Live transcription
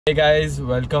Hey guys,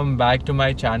 welcome back to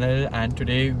my channel, and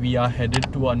today we are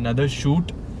headed to another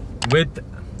shoot with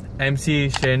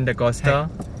MC Shane Da Costa.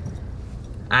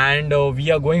 And we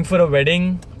are going for a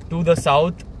wedding to the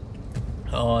south.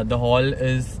 The hall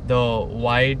is the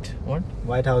White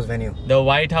House venue. The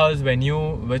White House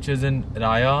venue, which is in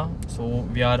Raia. So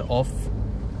we are off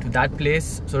to that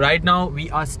place. So right now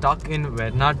we are stuck in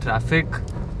Verna traffic,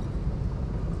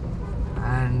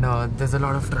 and there's a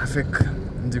lot of traffic,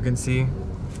 as you can see.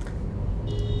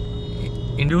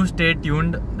 Do stay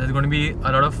tuned. There's going to be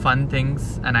a lot of fun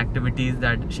things and activities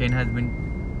that Shane has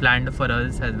been planned for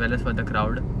us as well as for the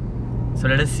crowd. So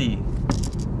let us see.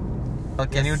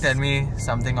 Can you tell me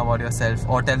something about yourself,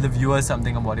 or tell the viewers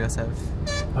something about yourself?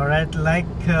 Alright, like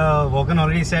Wogan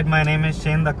already said, my name is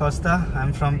Shane Da Costa.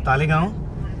 I'm from Talegaon,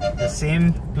 the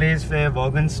same place where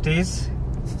Wogan stays.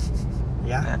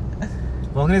 Yeah.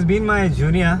 Wogan has been my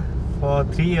junior for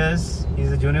 3 years.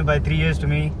 He's a junior by 3 years to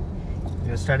me. We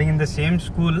are studying in the same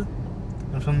school,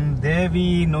 and from there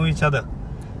we know each other.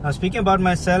 Now, speaking about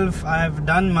myself, I have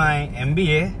done my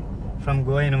MBA from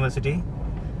Goa University.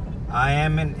 I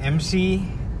am an MC,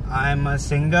 I am a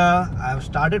singer, I have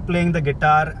started playing the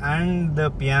guitar and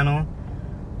the piano.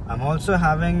 I'm also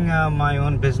having my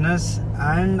own business,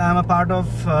 and I'm a part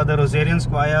of the Rosarian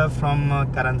Choir from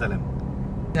Arlem.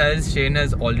 As Shane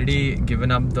has already given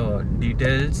up the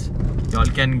details, y'all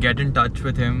can get in touch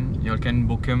with him. Y'all can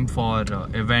book him for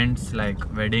events like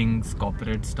weddings,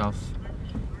 corporate stuff,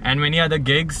 and many other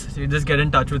gigs. So you just get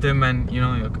in touch with him, and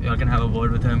y'all can have a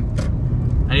word with him,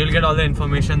 and you'll get all the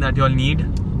information that y'all need,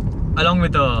 along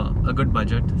with a good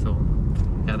budget. So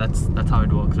yeah, that's how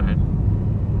it works, right?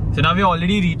 So now we're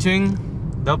already reaching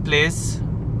the place,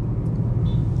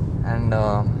 and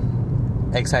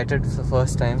excited for the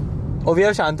first time. Oh, we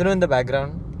have Shantanu in the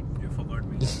background. You forgot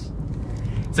me.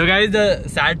 So guys, the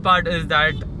sad part is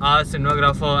that our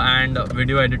cinematographer and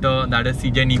video editor, that is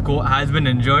Cj Nico, has been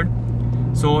injured.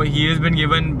 So he has been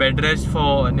given bed rest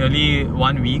for nearly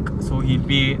 1 week. So he'll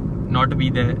be not to be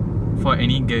there for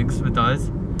any gigs with us.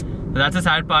 So that's a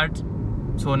sad part.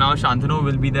 So now Shantanu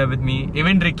will be there with me.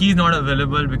 Even Ricky is not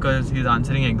available because he's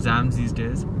answering exams these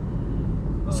days.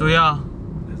 So yeah.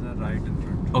 There's a right in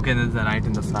front. Okay, there's a right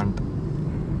in the front.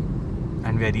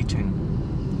 And we are reaching.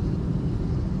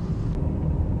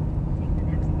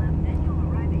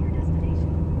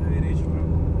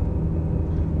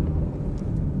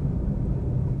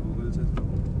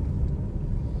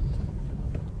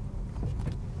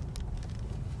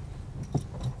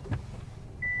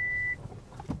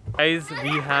 Guys,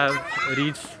 we have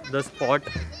reached the spot,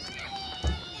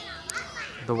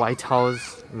 the White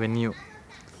House venue.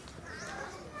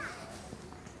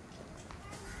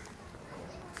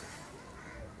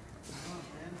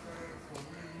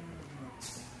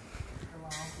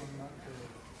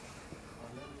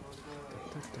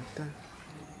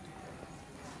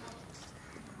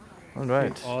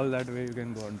 Alright. All that way you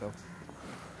can go on top.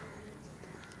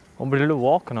 Oh, but you have to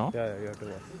walk now? Yeah, you have to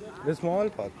walk. The small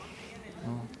path.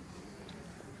 Oh.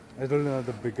 I told you,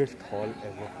 the biggest hall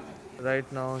ever.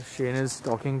 Right now, Shane is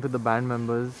talking to the band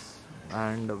members,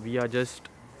 and we are just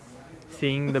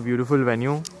seeing the beautiful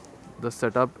venue. The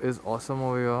setup is awesome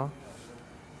over here,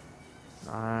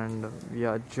 and we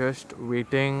are just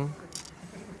waiting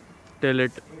till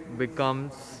it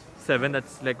becomes 7.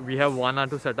 That's like we have 1 hour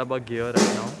to set up our gear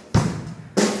right now.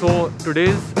 So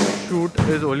today's shoot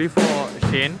is only for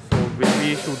Shane, so we'll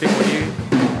be shooting only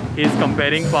his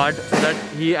comparing part so that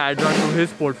he adds on to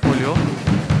his portfolio.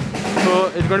 So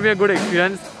it's going to be a good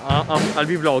experience. I'll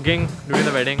be vlogging during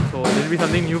the wedding, so this will be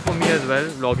something new for me as well,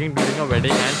 vlogging during a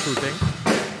wedding and shooting.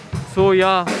 So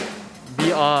yeah,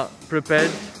 we are prepared,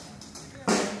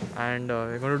 and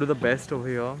we're going to do the best over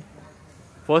here.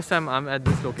 First time I'm at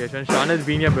this location. Shan has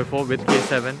been here before with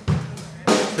K7.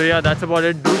 So yeah, that's about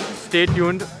it. Do stay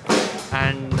tuned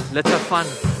and let's have fun.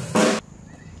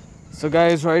 So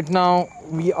guys, right now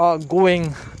we are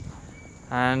going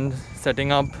and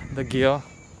setting up the gear.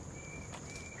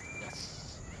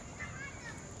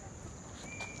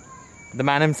 The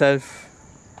man himself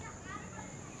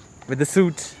with the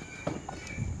suit.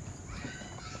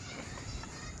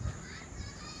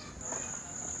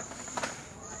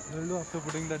 What will you do after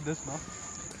putting this now?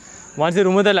 Once you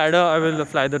remove the ladder, I will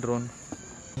fly the drone.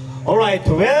 Alright,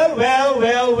 well.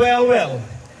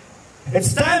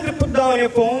 It's time to put down your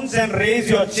phones and raise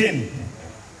your chin,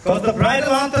 because the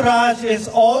bridal entourage is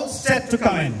all set to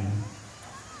come in.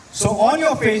 So on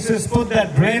your faces, put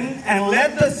that grin and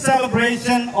let the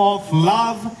celebration of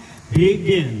love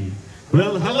begin.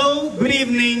 Well, hello, good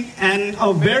evening, and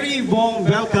a very warm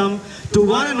welcome to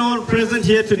one and all present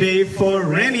here today for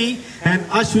Reni and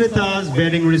Ashwita's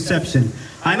wedding reception.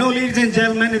 I know, ladies and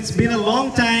gentlemen, it's been a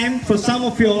long time for some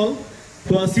of you all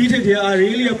who are seated here. I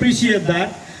really appreciate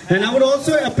that. And I would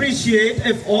also appreciate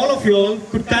if all of you all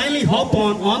could kindly hop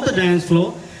on the dance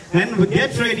floor and we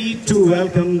get ready to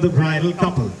welcome the bridal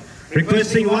couple.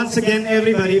 Requesting once again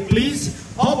everybody,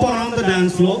 please hop on the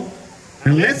dance floor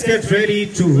and let's get ready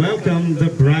to welcome the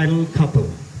bridal couple.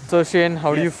 So Shane,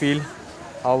 how do you feel?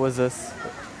 How was this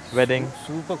wedding?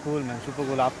 Super cool, man. Super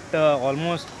cool. After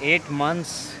almost 8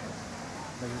 months,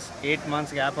 there's 8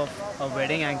 months gap of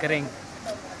wedding anchoring.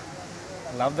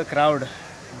 Love the crowd.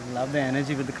 Love the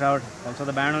energy with the crowd. Also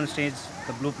the band on stage,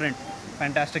 the blueprint.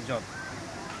 Fantastic job.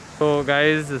 So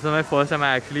guys, this is my first time I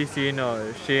actually seen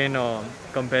Shane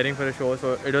comparing for a show.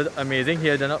 So it was amazing. He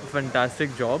has done a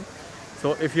fantastic job.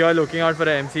 So if you are looking out for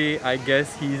an MC, I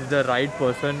guess he's the right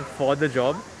person for the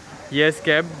job. He has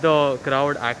kept the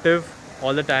crowd active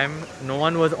all the time. No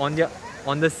one was on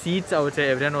the seats, I would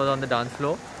say. Everyone was on the dance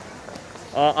floor.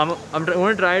 I'm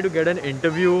going to try to get an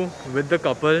interview with the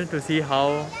couple to see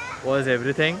how was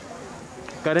everything.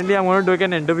 Currently, I'm going to take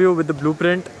an interview with the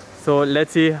blueprint. So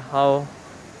let's see how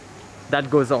that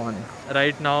goes on.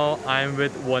 Right now, I'm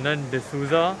with Varun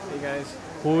D'Souza. Hey guys.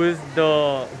 Who is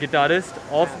the guitarist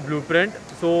of Blueprint.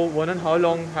 So Varun, how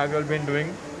long have you all been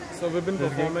doing? So we've been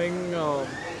performing,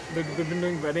 we've been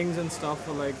doing weddings and stuff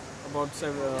for like about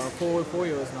 4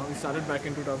 years now. We started back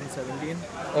in 2017.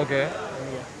 Okay.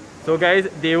 Yeah. So guys,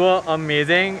 they were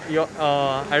amazing.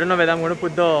 I don't know whether I'm going to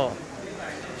put the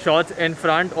shots in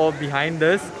front or behind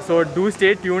this. So do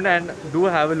stay tuned and do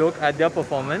have a look at their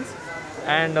performance.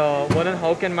 And Varun,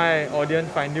 how can my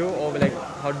audience find you, or like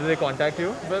how do they contact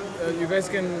you? Well, you guys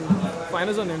can find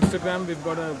us on Instagram. We've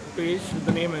got a page with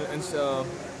the name, and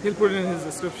he'll put it in his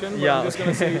description. But Yeah. I'm just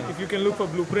gonna say, if you can look for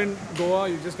Blueprint Goa,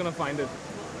 you're just gonna find it.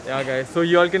 Yeah guys, so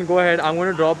you all can go ahead. I'm going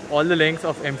to drop all the links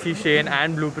of MC Shane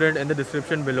and Blueprint in the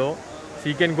description below. So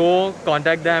you can go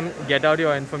contact them, get out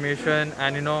your information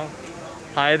and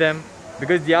hire them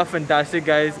because they are fantastic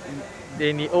guys.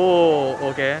 They need,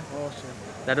 okay. Oh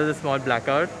shit. That was a small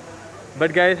blackout.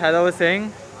 But guys, as I was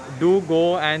saying, do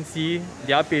go and see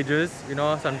their pages.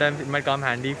 Sometimes it might come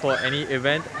handy for any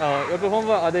event. You perform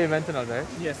for other events and all, right?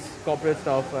 Yes. Corporate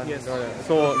stuff. And Yes.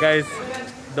 So guys,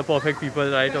 the perfect people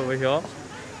right over here.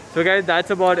 So guys, that's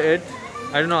about it.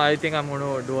 I don't know, I think I'm going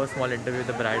to do a small interview with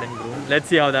the bride and groom. Let's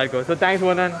see how that goes. So thanks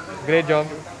Varun, great job.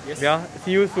 Yes. Yeah,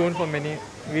 see you soon for many.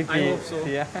 I hope so.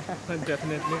 Yeah.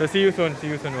 Definitely. So see you soon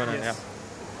Varun. Yes.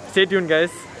 Yeah. Stay tuned guys.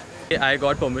 I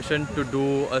got permission to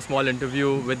do a small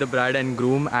interview with the bride and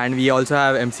groom, and we also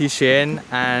have MC Shane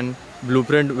and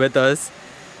Blueprint with us.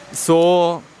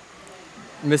 So,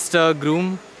 Mr.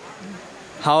 Groom,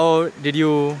 how did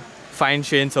you find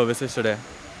Shane's services today?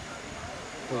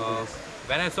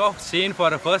 When I saw Shane for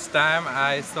the first time,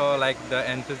 I saw like the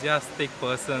enthusiastic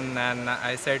person, and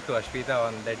I said to Ashwita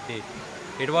on that day,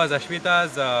 it was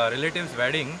Ashwita's relative's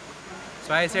wedding.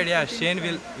 So I said, yeah, Shane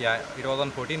will, it was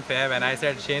on 14th Feb, and I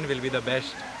said Shane will be the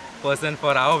best person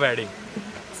for our wedding.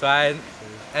 So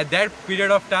at that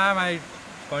period of time, I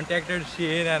contacted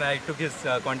Shane and I took his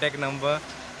contact number,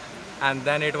 and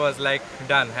then it was like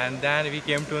done. And then we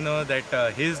came to know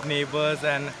that his neighbors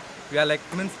and we are like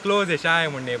close-ish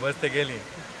neighbors. Okay.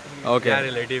 We are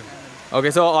relative.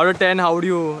 Okay, so out of 10, how would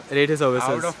you rate his services?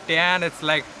 Out of 10, it's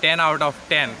like 10 out of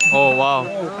 10. Oh,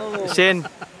 wow. Shane,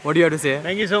 what do you have to say?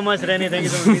 Thank you so much, Rennie. Thank you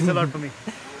so much. It means a lot for me.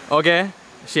 Okay,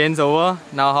 Shane's over.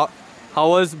 Now, how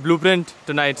was Blueprint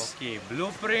tonight? Okay,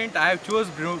 Blueprint, I chose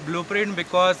Blueprint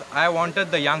because I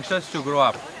wanted the youngsters to grow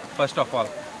up, first of all.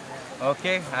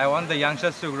 Okay, I want the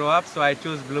youngsters to grow up, so I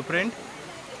chose Blueprint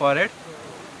for it.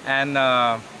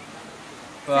 And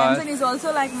Samson is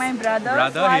also like my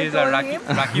brother. So he is a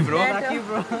Rocky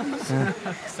bro.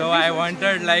 So I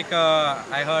wanted, like,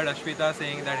 I heard Ashwita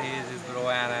saying that he is his bro,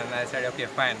 and I said, okay,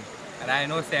 fine. And I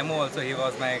know Samu also, he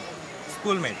was my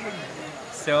schoolmate.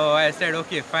 So I said,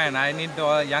 okay, fine, I need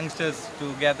the youngsters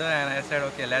together, and I said,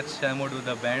 okay, let's Samu do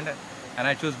the band. And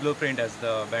I choose Blueprint as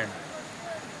the band.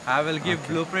 I will give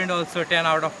Blueprint also 10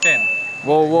 out of 10.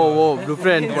 Whoa,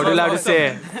 Blueprint, what do you have to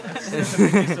say?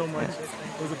 Thank you so much.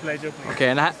 It was a pleasure. Okay,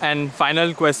 and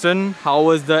final question, how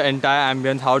was the entire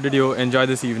ambience? How did you enjoy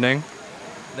this evening?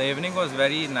 The evening was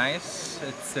very nice.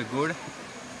 It's good.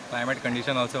 Climate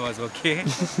condition also was okay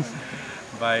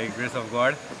by grace of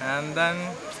God. And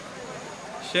then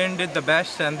Shane did the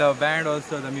best, and the band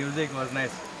also, the music was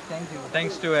nice. Thank you.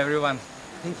 Thanks to everyone.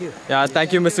 Thank you. Yeah,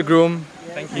 thank you Mr. Groom,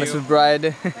 Thank you. Mrs.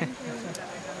 Bride.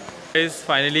 Guys,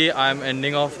 finally I'm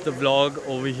ending off the vlog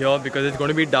over here because it's going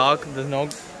to be dark. There's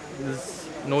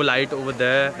no light over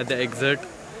there at the exit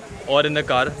or in the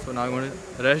car. So now I'm going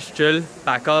to rest, chill,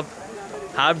 pack up,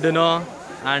 have dinner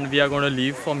and we are going to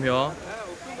leave from here.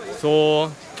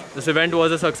 So this event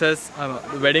was a success.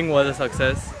 The wedding was a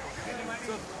success.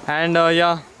 And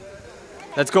yeah,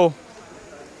 let's go.